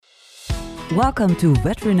Welcome to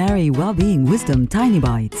Veterinary Wellbeing Wisdom Tiny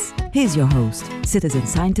Bites. Here's your host, citizen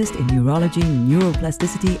scientist in neurology,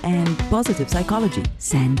 neuroplasticity, and positive psychology,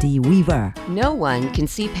 Sandy Weaver. No one can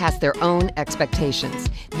see past their own expectations.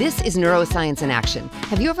 This is neuroscience in action.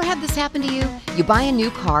 Have you ever had this happen to you? You buy a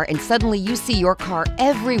new car and suddenly you see your car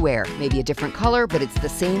everywhere. Maybe a different color, but it's the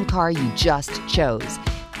same car you just chose.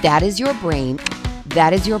 That is your brain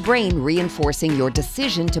reinforcing your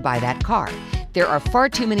decision to buy that car. There are far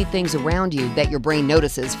too many things around you that your brain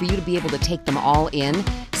notices for you to be able to take them all in,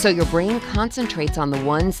 so your brain concentrates on the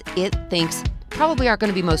ones it thinks probably are going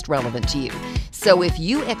to be most relevant to you. So if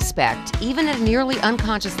you expect, even at a nearly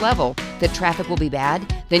unconscious level, that traffic will be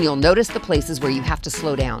bad, then you'll notice the places where you have to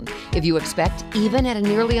slow down. If you expect, even at a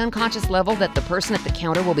nearly unconscious level, that the person at the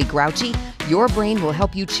counter will be grouchy, your brain will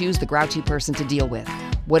help you choose the grouchy person to deal with.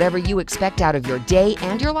 Whatever you expect out of your day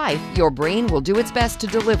and your life, your brain will do its best to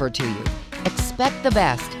deliver to you. Expect the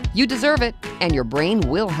best. You deserve it, and your brain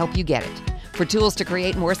will help you get it. For tools to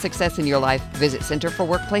create more success in your life, visit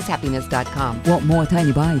centerforworkplacehappiness.com. Want more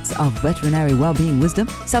tiny bites of veterinary well-being wisdom?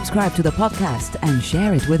 Subscribe to the podcast and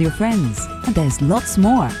share it with your friends. And there's lots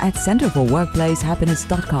more at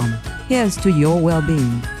centerforworkplacehappiness.com. Here's to your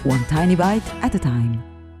well-being, one tiny bite at a time.